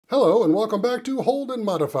Hello and welcome back to Hold and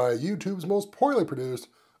Modify, YouTube's most poorly produced,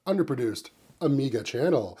 underproduced Amiga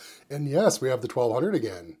channel. And yes, we have the 1200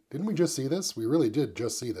 again. Didn't we just see this? We really did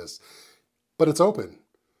just see this. But it's open.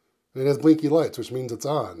 And it has blinky lights, which means it's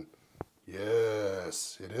on.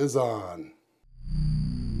 Yes, it is on.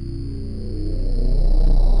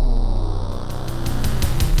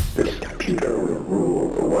 This computer will rule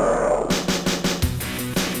the world.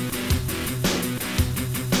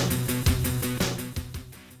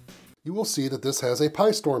 You will see that this has a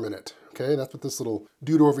PiStorm in it. Okay, that's what this little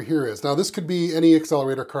dude over here is. Now this could be any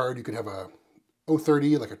accelerator card. You could have a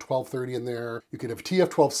 030, like a 1230 in there. You could have a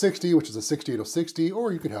TF1260, which is a 68060,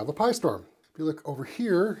 or you could have a PiStorm. If you look over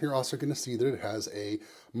here, you're also going to see that it has a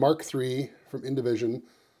Mark III from Indivision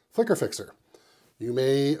flicker fixer. You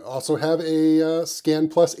may also have a Scan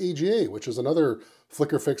Plus AGA, which is another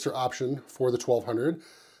flicker fixer option for the 1200.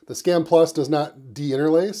 The Scan Plus does not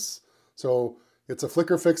de-interlace, so it's a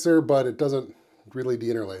flicker fixer, but it doesn't really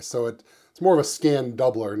de-interlace. So it's more of a scan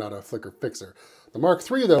doubler, not a flicker fixer. The Mark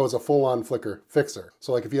III, though, is a full-on flicker fixer.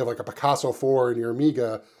 So like if you have like a Picasso 4 in your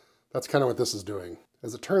Amiga, that's kind of what this is doing.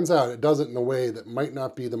 As it turns out, it does it in a way that might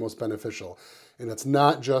not be the most beneficial. And it's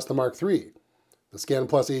not just the Mark III. The Scan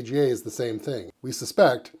Plus AGA is the same thing. We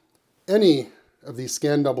suspect any of these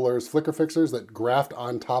scan doublers, flicker fixers that graft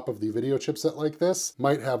on top of the video chipset like this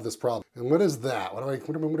might have this problem. And what is that? What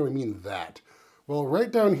do I mean that? Well,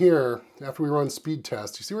 right down here, after we run speed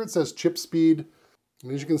test, you see where it says chip speed?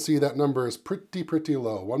 And as you can see, that number is pretty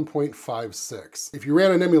low, 1.56. If you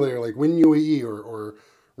ran an emulator like WinUAE or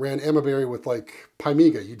ran Amaberry with like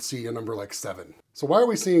PiMega, you'd see a number like 7. So why are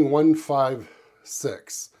we seeing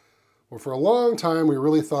 156? Well, for a long time, we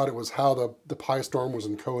really thought it was how the PiStorm was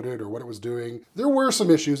encoded or what it was doing. There were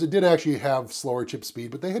some issues. It did actually have slower chip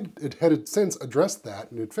speed, but it had since addressed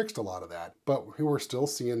that and it fixed a lot of that. But we were still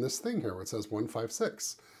seeing this thing here where it says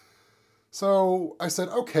 156. So I said,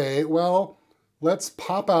 okay, well, let's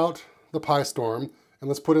pop out the PiStorm and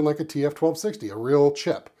let's put in like a TF1260, a real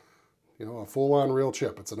chip. You know, a full-on real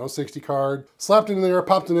chip. It's an 060 card. Slapped it in there,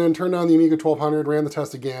 popped it in, turned on the Amiga 1200, ran the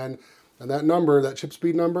test again, and that number, that chip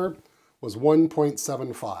speed number, was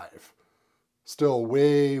 1.75. Still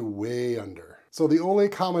way under. So the only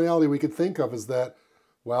commonality we could think of is that,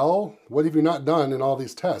 well, what have you not done in all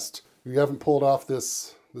these tests? You haven't pulled off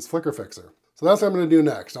this flicker fixer. So that's what I'm going to do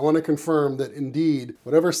next. I want to confirm that indeed,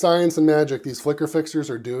 whatever science and magic these flicker fixers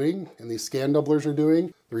are doing and these scan doublers are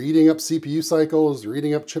doing, they're eating up CPU cycles, they're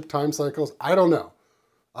eating up chip time cycles. I don't know.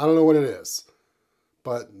 I don't know what it is.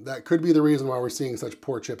 But that could be the reason why we're seeing such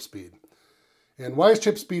poor chip speed. And why is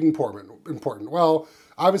chip speed important? Well,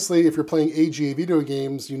 obviously, if you're playing AGA video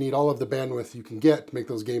games, you need all of the bandwidth you can get to make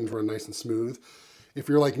those games run nice and smooth. If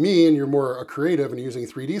you're like me and you're more a creative and using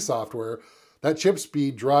 3D software, that chip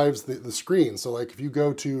speed drives the screen. So like if you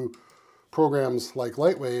go to programs like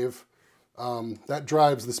Lightwave, that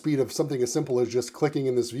drives the speed of something as simple as just clicking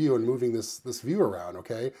in this view and moving this view around,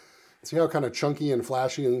 okay? See how kind of chunky and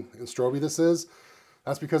flashy and stroby this is?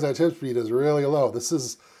 That's because that chip speed is really low. This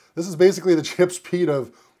is basically the chip speed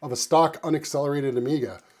of a stock unaccelerated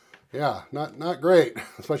Amiga. Yeah, not great,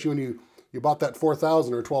 especially when you bought that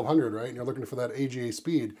 4000 or 1200, right? And you're looking for that AGA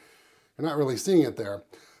speed. You're not really seeing it there.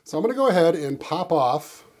 So I'm gonna go ahead and pop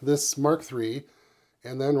off this Mark III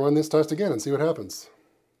and then run this test again and see what happens.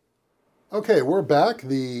 Okay, we're back.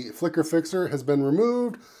 The flicker fixer has been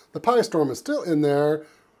removed. The PiStorm is still in there.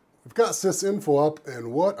 We've got SysInfo up,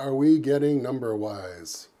 and what are we getting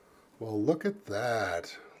number-wise? Well, look at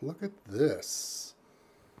that. Look at this.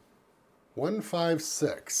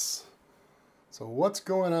 156. So what's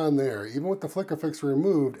going on there? Even with the flicker fixer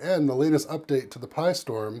removed and the latest update to the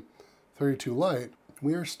PiStorm 32 Lite,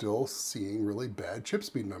 we are still seeing really bad chip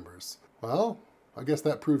speed numbers. Well, I guess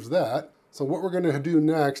that proves that. So what we're going to do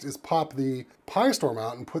next is pop the PiStorm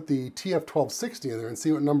out and put the TF1260 in there and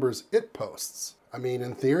see what numbers it posts. I mean,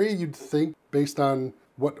 in theory, you'd think based on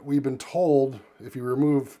what we've been told, if you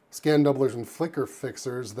remove scan doublers and flicker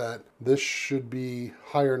fixers, that this should be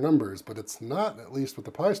higher numbers, but it's not, at least with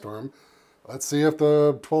the PiStorm. Let's see if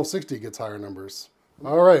the 1260 gets higher numbers.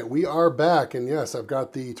 All right, we are back, and yes, I've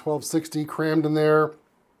got the 1260 crammed in there.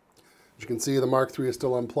 As you can see, the Mark III is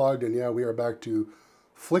still unplugged, and yeah, we are back to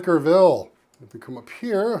Flickerville. If we come up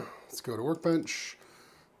here, let's go to Workbench.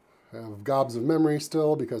 I have gobs of memory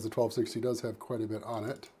still, because the 1260 does have quite a bit on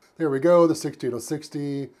it. There we go, the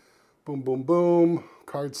 68060, boom, boom, boom,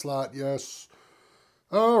 card slot, yes.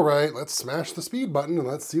 All right, let's smash the speed button and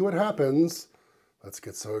let's see what happens. Let's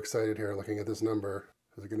get so excited here looking at this number.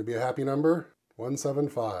 Is it gonna be a happy number?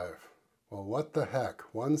 175. Well, what the heck,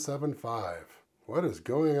 175. What is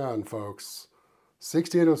going on, folks?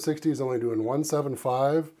 68060 is only doing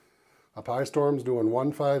 175, A PiStorm's doing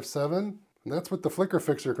 157, and that's with the flicker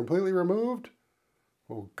fixer completely removed?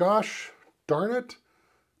 Oh gosh, darn it.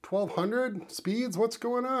 1200 speeds, what's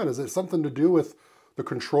going on? Is it something to do with the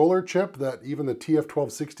controller chip that even the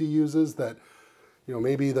TF1260 uses, that, you know,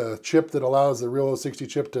 maybe the chip that allows the real 060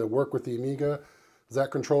 chip to work with the Amiga, does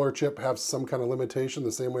that controller chip have some kind of limitation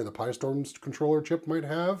the same way the PiStorm's controller chip might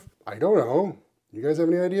have? I don't know. You guys have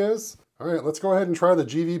any ideas? All right, let's go ahead and try the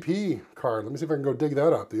GVP card. Let me see if I can go dig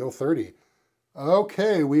that up, the 030.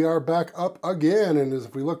 Okay, we are back up again, and as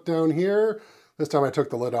if we look down here, this time I took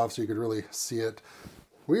the lid off so you could really see it.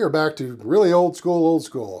 We are back to really old school, old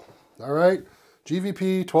school. All right,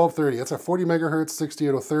 GVP 1230. That's a 40 megahertz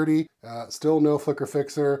 68030. Still no flicker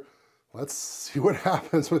fixer. Let's see what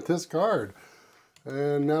happens with this card.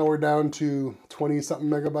 And now we're down to 20 something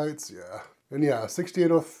megabytes. Yeah. And yeah,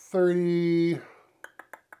 68030.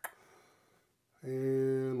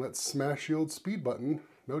 And let's smash the old speed button.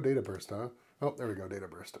 No data burst, huh? Oh, there we go, data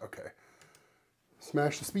burst. Okay.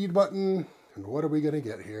 Smash the speed button. And what are we going to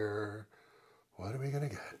get here? What are we going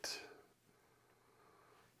to get?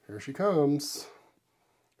 Here she comes.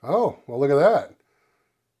 Oh, well, look at that.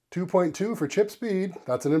 2.2 for chip speed.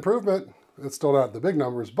 That's an improvement. It's still not the big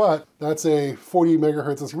numbers, but that's a 40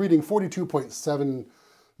 megahertz. It's reading 42.7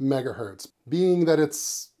 megahertz. Being that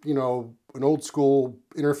it's, you know, an old school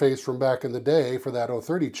interface from back in the day for that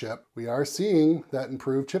 030 chip, we are seeing that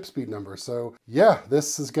improved chip speed number. So yeah,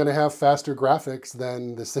 this is going to have faster graphics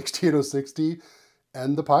than the 68060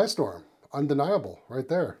 and the PiStorm. Undeniable right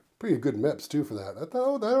there. Pretty good MIPS too for that. That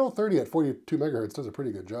 030 at 42 megahertz does a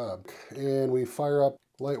pretty good job. And we fire up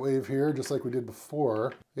Lightwave here, just like we did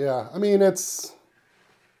before. Yeah, I mean, it's,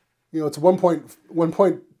 you know, it's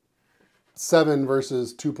 1.7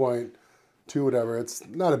 versus 2.2, whatever. It's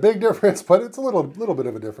not a big difference, but it's a little bit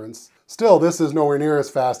of a difference. Still, this is nowhere near as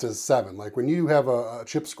fast as 7. Like when you have a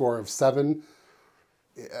chip score of 7,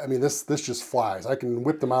 I mean, this just flies. I can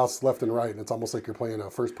whip the mouse left and right, and it's almost like you're playing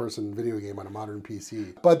a first-person video game on a modern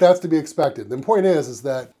PC. But that's to be expected. The point is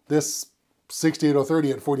that this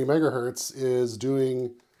 68030 at 40 megahertz is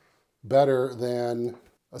doing better than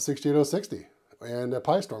a 68060 and a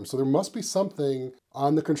PiStorm. So there must be something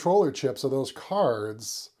on the controller chips of those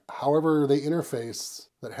cards, however they interface,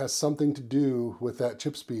 that has something to do with that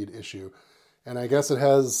chip speed issue. And I guess it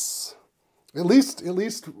has, at least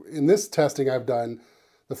in this testing I've done,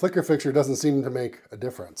 the flicker fixture doesn't seem to make a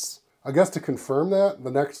difference. I guess to confirm that,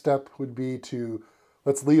 the next step would be to,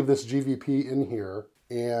 let's leave this GVP in here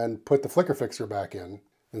and put the flicker fixer back in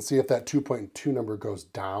and see if that 2.2 number goes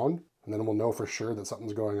down, and then we'll know for sure that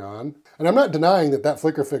something's going on. And I'm not denying that that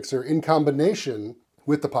flicker fixer in combination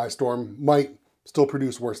with the PiStorm might still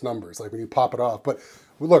produce worse numbers, like when you pop it off. But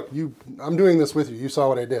look, I'm doing this with you. You saw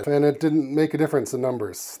what I did. And it didn't make a difference in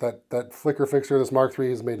numbers. That flicker fixer, this Mark III,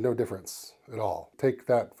 has made no difference at all. Take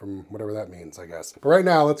that from whatever that means, I guess. But right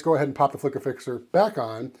now, let's go ahead and pop the flicker fixer back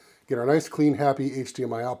on, get our nice, clean, happy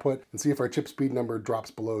HDMI output, and see if our chip speed number drops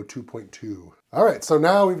below 2.2. All right, so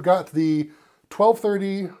now we've got the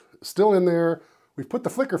 1230 still in there. We've put the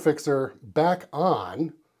flicker fixer back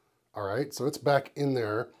on. All right, so it's back in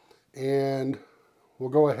there. And we'll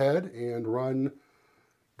go ahead and run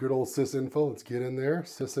good old SysInfo. Let's get in there,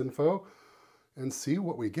 SysInfo, and see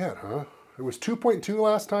what we get, huh? It was 2.2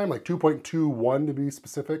 last time, like 2.21 to be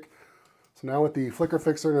specific. So now with the flicker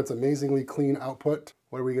fixer and its amazingly clean output,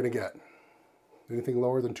 what are we going to get? Anything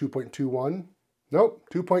lower than 2.21? Nope,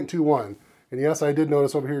 2.21. And yes, I did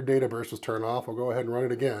notice over here data burst was turned off. I'll go ahead and run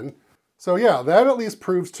it again. So yeah, that at least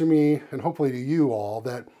proves to me, and hopefully to you all,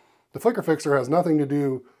 that the flicker fixer has nothing to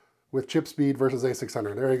do with chip speed versus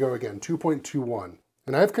A600. There you go again, 2.21.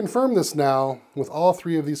 And I've confirmed this now with all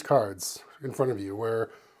 3 of these cards in front of you, where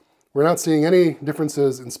we're not seeing any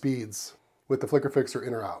differences in speeds with the flicker fixer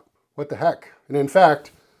in or out. What the heck? And in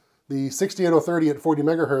fact, the 68030 at 40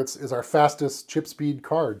 megahertz is our fastest chip speed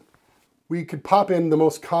card. We could pop in the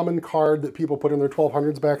most common card that people put in their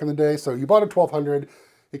 1200s back in the day. So you bought a 1200,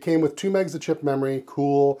 it came with 2 megs of chip memory,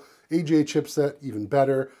 cool, AGA chipset, even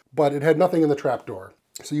better, but it had nothing in the trapdoor.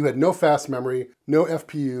 So you had no fast memory, no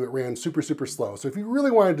FPU, it ran super, super slow. So if you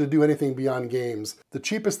really wanted to do anything beyond games, the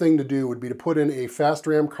cheapest thing to do would be to put in a fast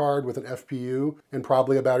RAM card with an FPU and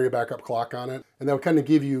probably a battery backup clock on it. And that would kind of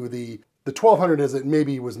give you the 1200 as it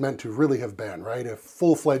maybe was meant to really have been, right? A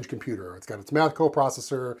full-fledged computer. It's got its math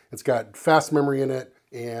coprocessor, it's got fast memory in it,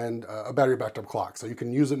 and a battery backed up clock. So you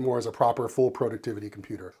can use it more as a proper full productivity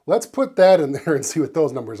computer. Let's put that in there and see what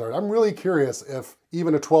those numbers are. I'm really curious if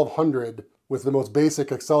even a 1200 with the most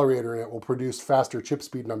basic accelerator in it will produce faster chip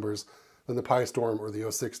speed numbers than the PiStorm or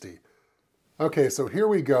the 060. Okay, so here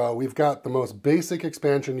we go. We've got the most basic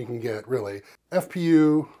expansion you can get, really.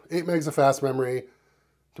 FPU, 8 megs of fast memory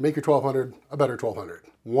to make your 1200 a better 1200.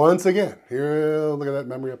 Once again, here, look at that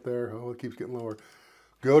memory up there. Oh, it keeps getting lower.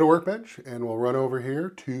 Go to Workbench, and we'll run over here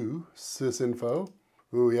to SysInfo.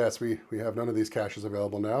 Ooh, yes, we have none of these caches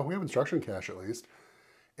available now. We have instruction cache at least.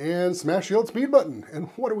 And smash the old speed button. And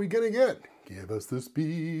what are we gonna get? Give us the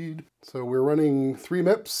speed. So we're running 3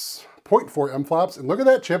 MIPS, 0.4 mflops, and look at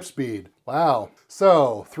that chip speed. Wow.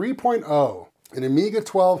 So 3.0, an Amiga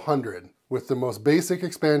 1200 with the most basic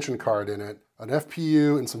expansion card in it, an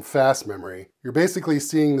FPU and some fast memory. You're basically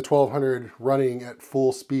seeing the 1200 running at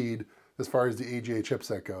full speed as far as the AGA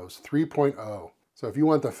chipset goes, 3.0. So if you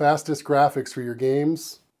want the fastest graphics for your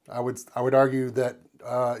games, I would argue that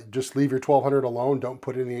just leave your 1200 alone. Don't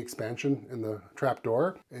put any expansion in the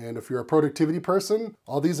trapdoor. And if you're a productivity person,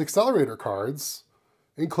 all these accelerator cards,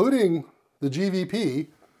 including the GVP,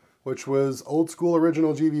 which was old school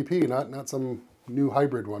original GVP, not some new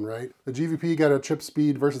hybrid one, right? The GVP got a chip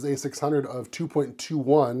speed versus A600 of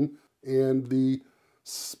 2.21, and the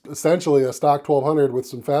essentially a stock 1200 with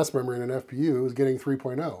some fast memory and an FPU is getting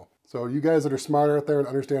 3.0. So you guys that are smart out there and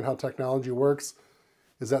understand how technology works,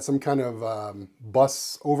 is that some kind of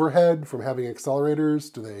bus overhead from having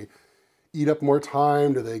accelerators? Do they eat up more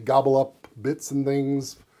time? Do they gobble up bits and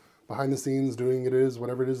things behind the scenes doing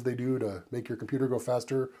whatever it is they do to make your computer go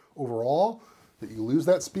faster overall? That you lose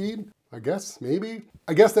that speed? I guess, maybe.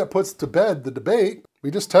 I guess that puts to bed the debate.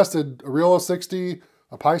 We just tested a real 060,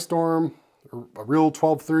 a PiStorm, a real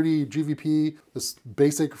 1230 GVP, this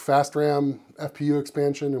basic fast RAM FPU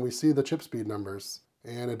expansion, and we see the chip speed numbers.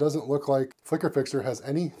 And it doesn't look like Flicker Fixer has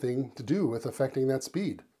anything to do with affecting that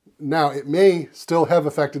speed. Now, it may still have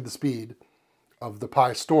affected the speed of the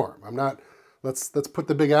PiStorm. Let's put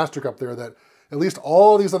the big asterisk up there that at least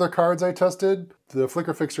all these other cards I tested, the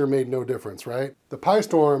Flicker Fixer made no difference, right? The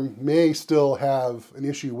PiStorm may still have an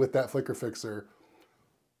issue with that Flicker Fixer,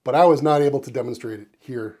 but I was not able to demonstrate it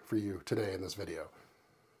here for you today in this video.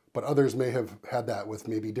 But others may have had that with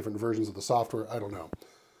maybe different versions of the software, I don't know.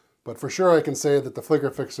 But for sure I can say that the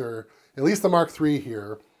Flicker Fixer, at least the Mark III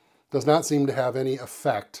here, does not seem to have any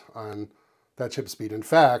effect on that chip speed. In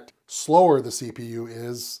fact, slower the CPU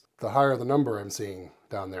is, the higher the number I'm seeing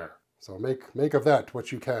down there. So make of that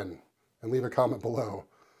what you can, and leave a comment below.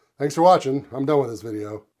 Thanks for watching. I'm done with this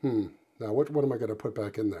video. Now what am I going to put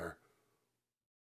back in there?